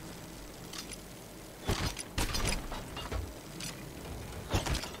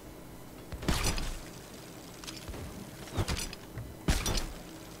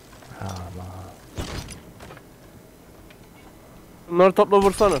 Aman. Bunları topla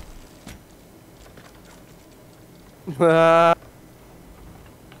vursana.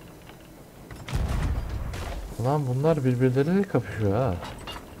 Ulan bunlar birbirleriyle kapışıyor ha.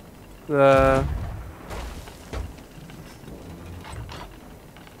 Eee,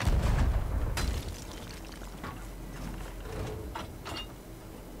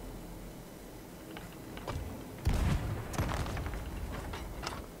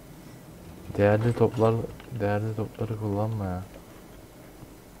 değerli topları kullanma ya.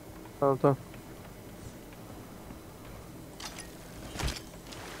 Tamam tamam.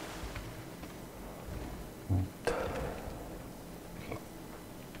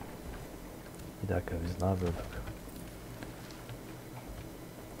 Bir dakika, biz ne yapıyorduk?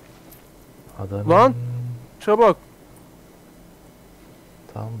 Adanın Lan! Çabuk.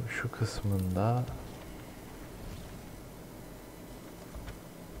 tam şu kısmında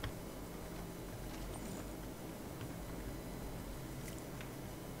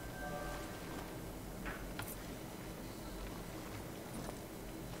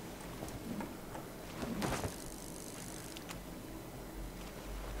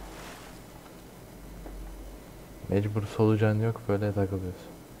mecbur, solucan yok, böyle takılıyoruz.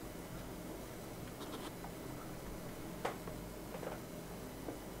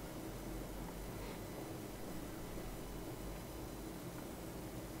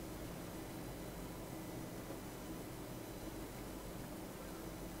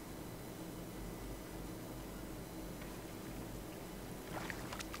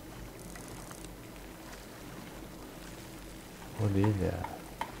 O değil ya.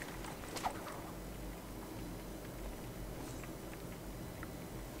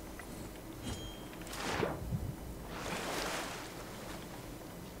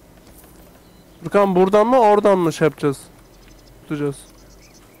 Furkan buradan mı oradan mı şey yapacağız? Tutacağız.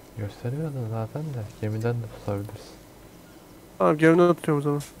 Gösteriyor da zaten de, gemiden de tutabilirsin. Tamam gemiden tutuyorum o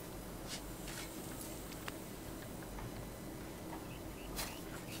zaman.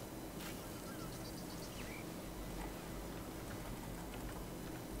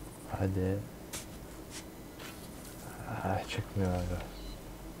 Hadi. Ah, çıkmıyor abi.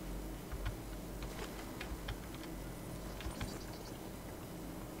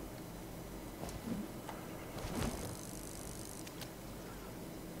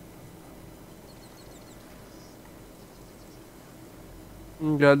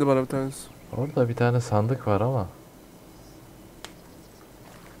 Geldi bana bir tanesi. Orada bir tane sandık var ama.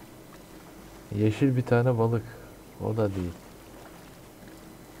 Yeşil bir tane balık. O da değil.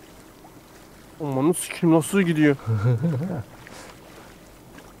 Aman sikim nasıl gidiyor?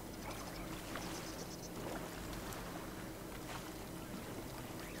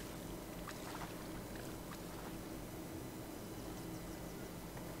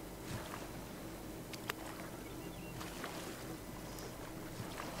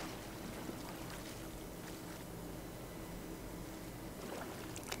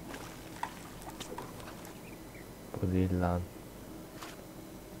 Bu değil lan.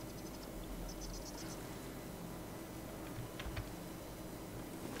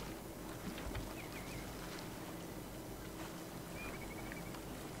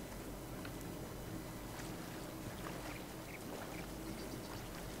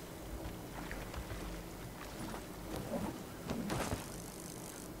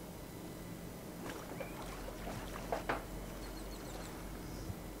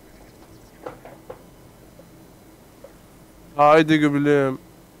 Haydi gübülüm.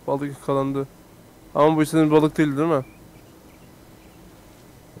 Balık yakalandı. Ama bu istediğin balık değil değil mi?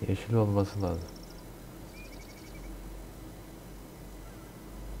 Yeşil olması lazım.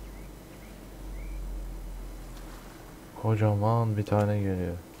 Kocaman bir tane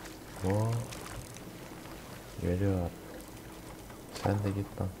geliyor. O geliyor abi. Sen de git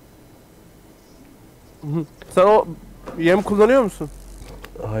lan. Sen o yem kullanıyor musun?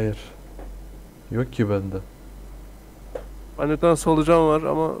 Hayır. Yok ki bende. Bende bir tane solucan var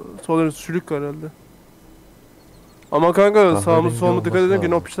ama solucanın sülük var herhalde. Ama kanka sağımız Kahverengi solumuz dikkat olması edin ki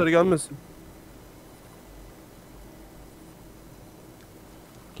o lazım. pişler gelmesin.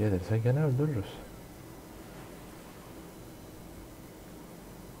 Gelirse gene öldürürüz.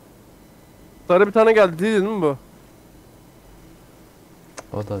 Sarı bir tane geldi değil mi bu?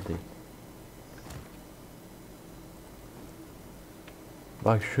 O da değil.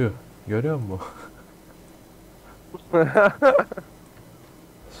 Bak şu. Görüyor musun?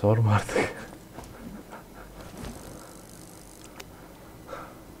 Sorma artık.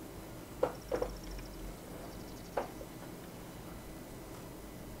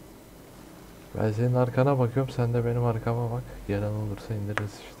 Ben senin arkana bakıyorum, sen de benim arkama bak. Gelen olursa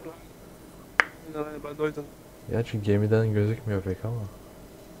indiririz işte. Ben de o yüzden. Gerçi gemiden gözükmüyor pek ama.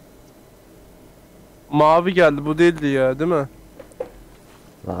 Mavi geldi bu değildi ya değil mi?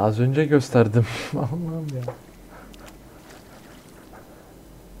 Lan az önce gösterdim. Allah'ım ya.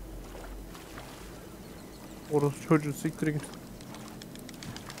 Orası çocuğu siktir git.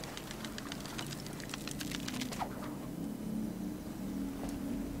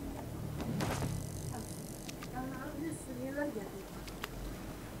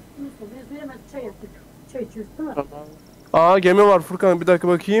 Biz hemen çay yaptık. Çay içiyoruz değil mi? Aa gemi var Furkan, bir dakika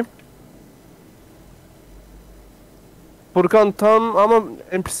bakayım. Furkan tam ama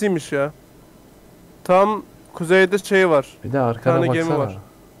NPC'ymiş ya. Tam kuzeyde şey var. Bir de Bir arkana tane gemi baksana. var.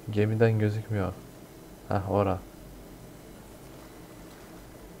 Gemiden gözükmüyor. Heh, ora.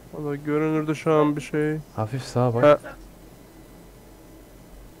 Valla görünürde şu an bir şey. Hafif sağa bak. Ha,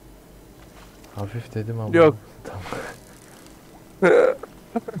 Hafif dedim ama. Yok. Tamam.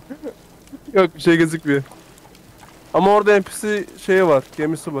 yok bir şey gözükmüyor. Ama orada NPC şeyi var.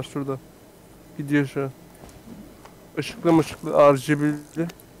 Gemisi var şurada. Gidiyor şu an. Işıklı RGB'li.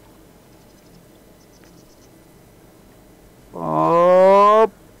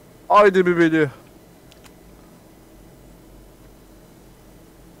 Hop. Haydi bir beni.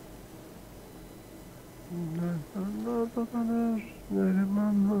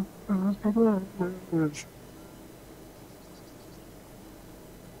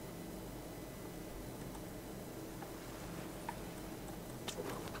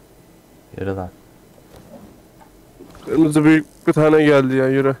 Yürü lan. Kırmızı büyük bir tane geldi ya,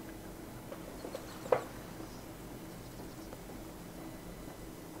 yürü.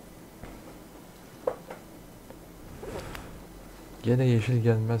 Gene yeşil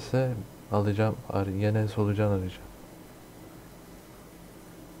gelmezse alacağım. Gene solucan arayacağım.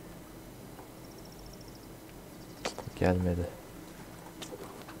 Cık, gelmedi.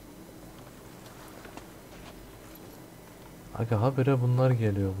 Aga habire bunlar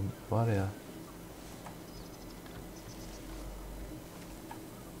geliyor. Var ya.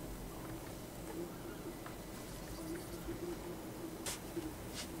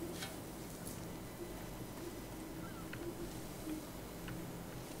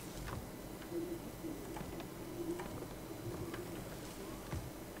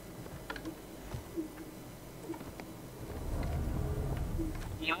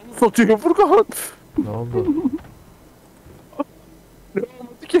 Satıyor Furkan. Ne oldu? Ne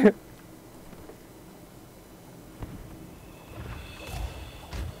olmadı ki?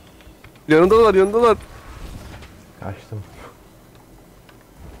 Yanındalar. Kaçtım.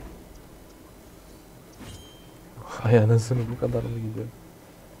 Hay anasını, bu kadar mı gidiyor?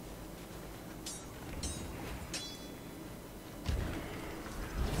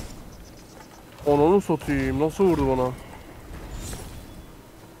 Onu satayım. Nasıl vurdu bana?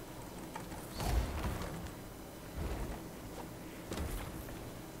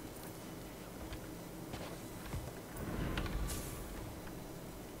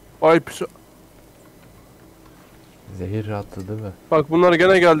 Ay pis. Zehir attı değil mi? Bak bunlar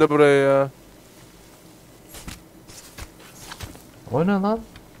gene geldi buraya ya. O ne lan?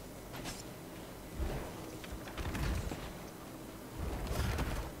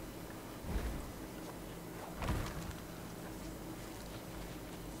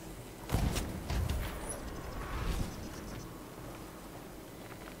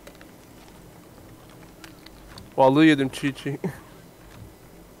 Balığı yedim çiğ.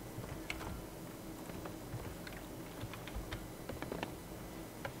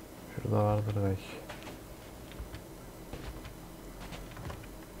 Şurada vardır belki.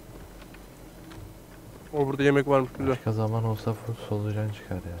 O burada yemek varmış güzel. Başka zaman olsa full solucan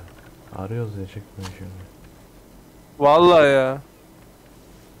çıkar ya. Arıyoruz ya, çıkmıyor şimdi. Vallahi ya.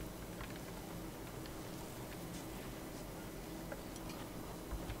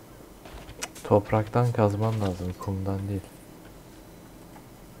 Topraktan kazman lazım, kumdan değil.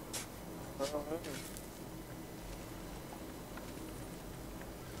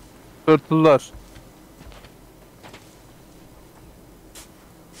 Tırtıllar.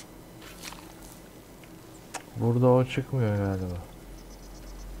 Burada o çıkmıyor galiba.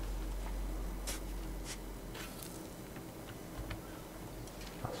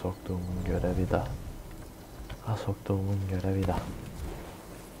 Ha soktuğumun görevi de. Ha soktuğumun görevi de.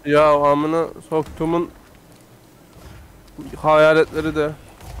 Ya amına soktuğumun hayaletleri de.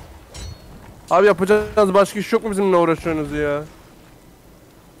 Abi yapacağız başka iş yok mu, bizimle uğraşıyorsunuz ya?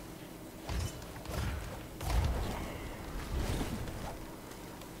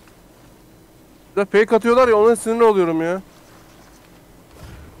 Bir de fake atıyorlar ya, ona sinir oluyorum ya.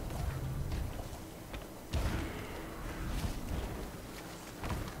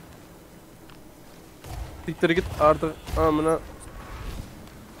 Siktir git artık amına.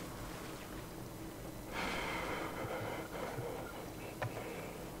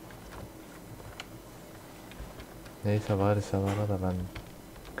 Neyse bari sen ara da ben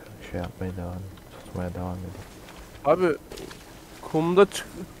şey yapmaya devam tutmaya devam edeyim. Abi kumda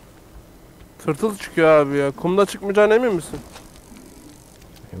tırtıl çıkıyor abi ya. Kumda çıkmayacağına emin misin?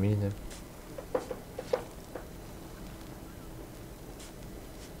 Eminim.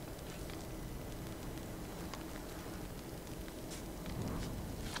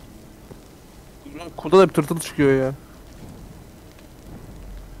 Kulda da bir tırtıl çıkıyor ya.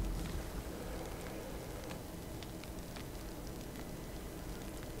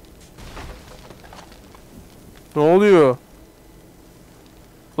 Ne oluyor?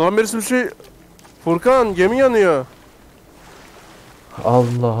 Lan birisi bir şey... Furkan gemi yanıyor.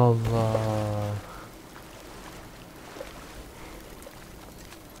 Allah Allah.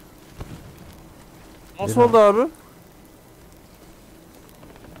 Nasıl oldu abi?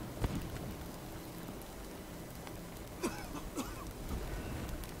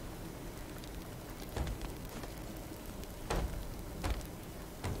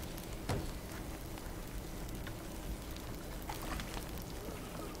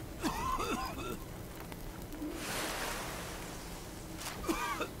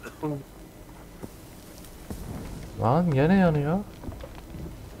 Lan gene yanıyor.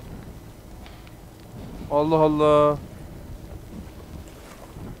 Allah Allah.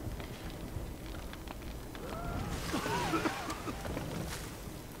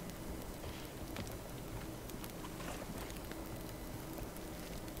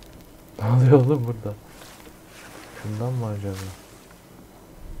 Ne oluyor oğlum burada? Şundan mı acaba?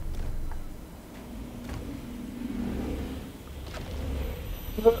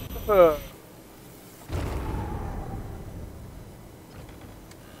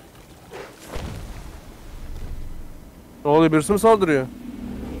 Ne oluyor? Birisi mi saldırıyor?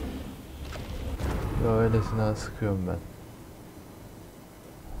 Ya öylesine sıkıyorum ben.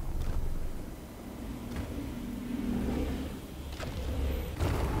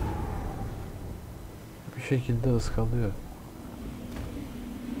 Bir şekilde ıskalıyor.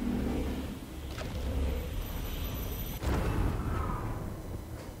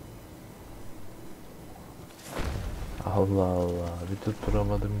 Allah Allah. Bir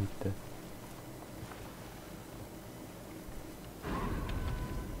tutturamadım gitti.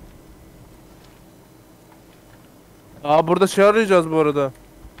 Aa burada şey arayacağız bu arada.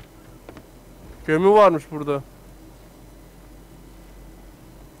 Gömü varmış burada.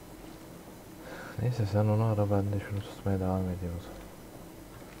 Neyse sen onu ara, ben de şunu tutmaya devam edeyim o zaman.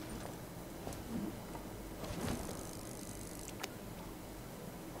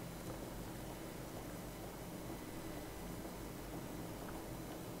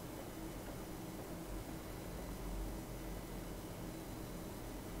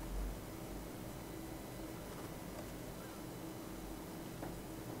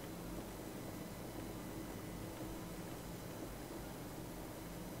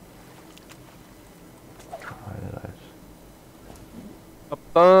 Hayır hayır.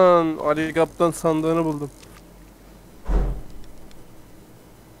 Kaptan, Ali Kaptan sandığını buldum.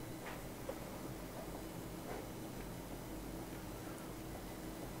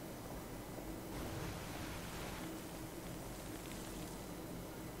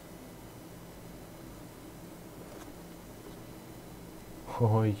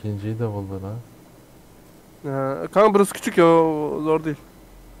 Oho, ikinciyi de buldun ha. Kanka burası küçük ya, zor değil.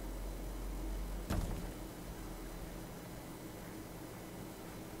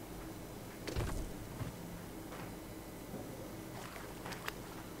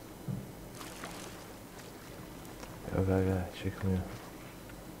 Yok aga, çıkmıyor.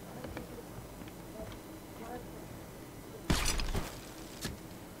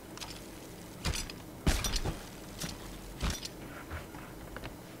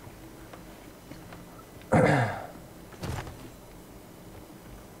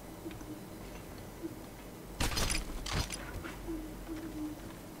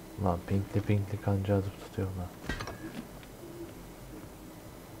 Lan pinkli pinkli kanca atıp tutuyor lan.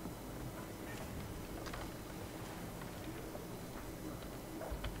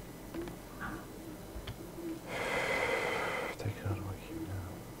 Tekrar bakayım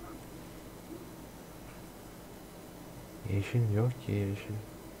ya. Yeşil yok ki, yeşil.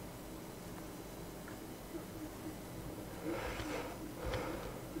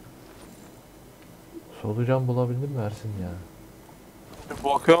 Solucan bulabildin mi Ersin ya?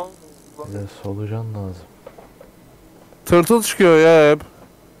 Bakıyorum. Bize solucan lazım. Tırtıl çıkıyor ya hep.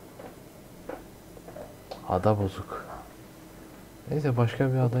 Ada bozuk. Neyse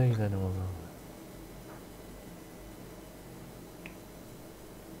başka bir adaya gidelim o zaman.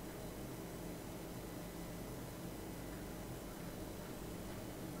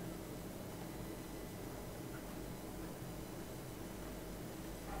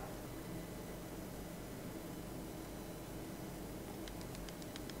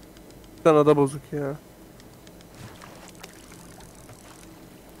 Bir tane ada bozuk ya.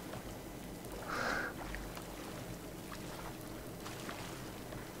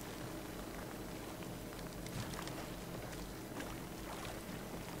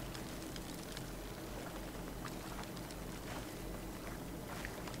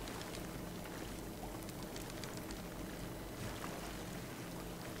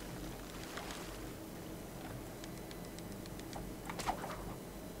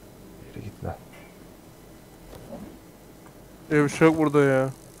 Bir şey yok burada ya.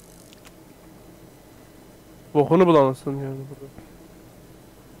 Bokunu bulamazsın yani burada.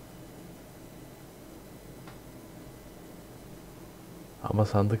 Ama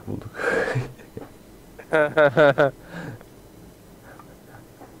sandık bulduk.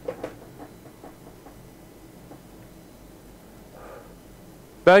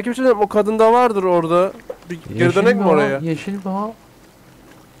 Belki bir şey diyeyim, o kadın da vardır orada. Bir geri dönek mi o? oraya? Yeşil mi o?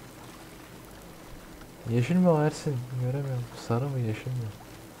 Yeşil mi o Ersin? Göremiyorum. Sarı mı yeşil mi?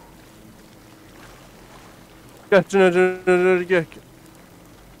 Gel gel.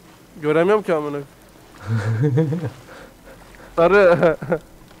 Göremiyorum ki amına. Sarı.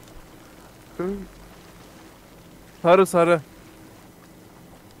 Sarı sarı.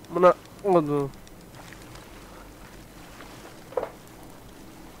 Buna oldu.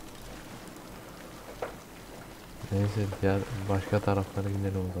 Neyse diğer başka taraflara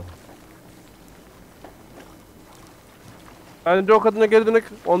gidelim o zaman. Bence o kadına geri dönek.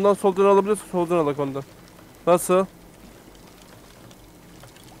 Ondan soldan alabilirsin. Soldan alak ondan. Nasıl?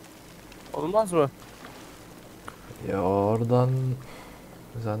 Olmaz mı? Ya oradan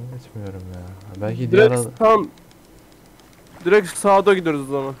zannetmiyorum ya. Belki diğer Direkt sağda gidiyoruz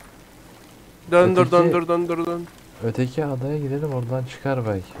o zaman. Döndür Öteki- döndür döndür döndür. öteki adaya gidelim oradan çıkar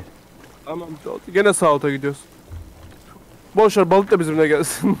belki. Tamam gene sağda gidiyoruz. Boş ver, balık da bizimle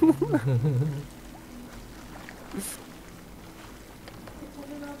gelsin.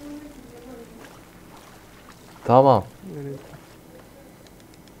 Tamam.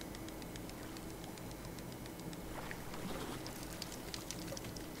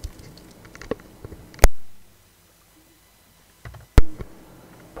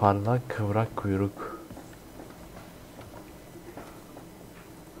 Parlak kıvrak kuyruk.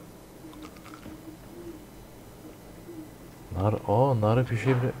 Narı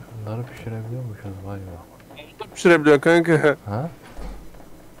pişirebiliyormuşuz vay be. Pişirebiliyorsun kanka. Ha?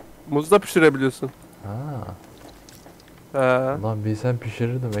 Muzda pişirebiliyorsun. Ha. He. Ulan bilsem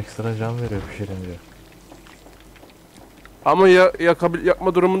pişirirdim, ekstra can veriyor pişirince. Ama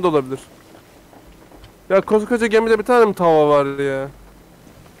yakma durumunda olabilir. Ya koskoca gemide bir tane mi tava var ya?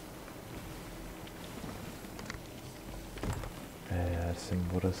 Ersin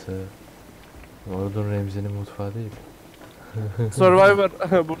burası Ordun Remzi'nin mutfağı değil. Survivor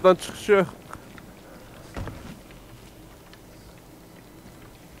buradan çıkış yok.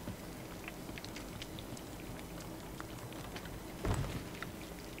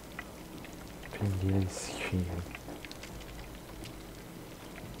 Pingili sikiyim.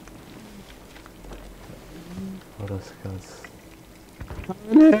 Orası kalsın.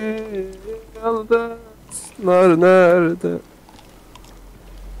 Ne yolda nerede?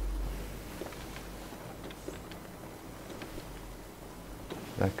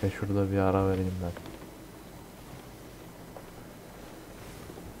 Bir dakika şurada bir ara vereyim ben.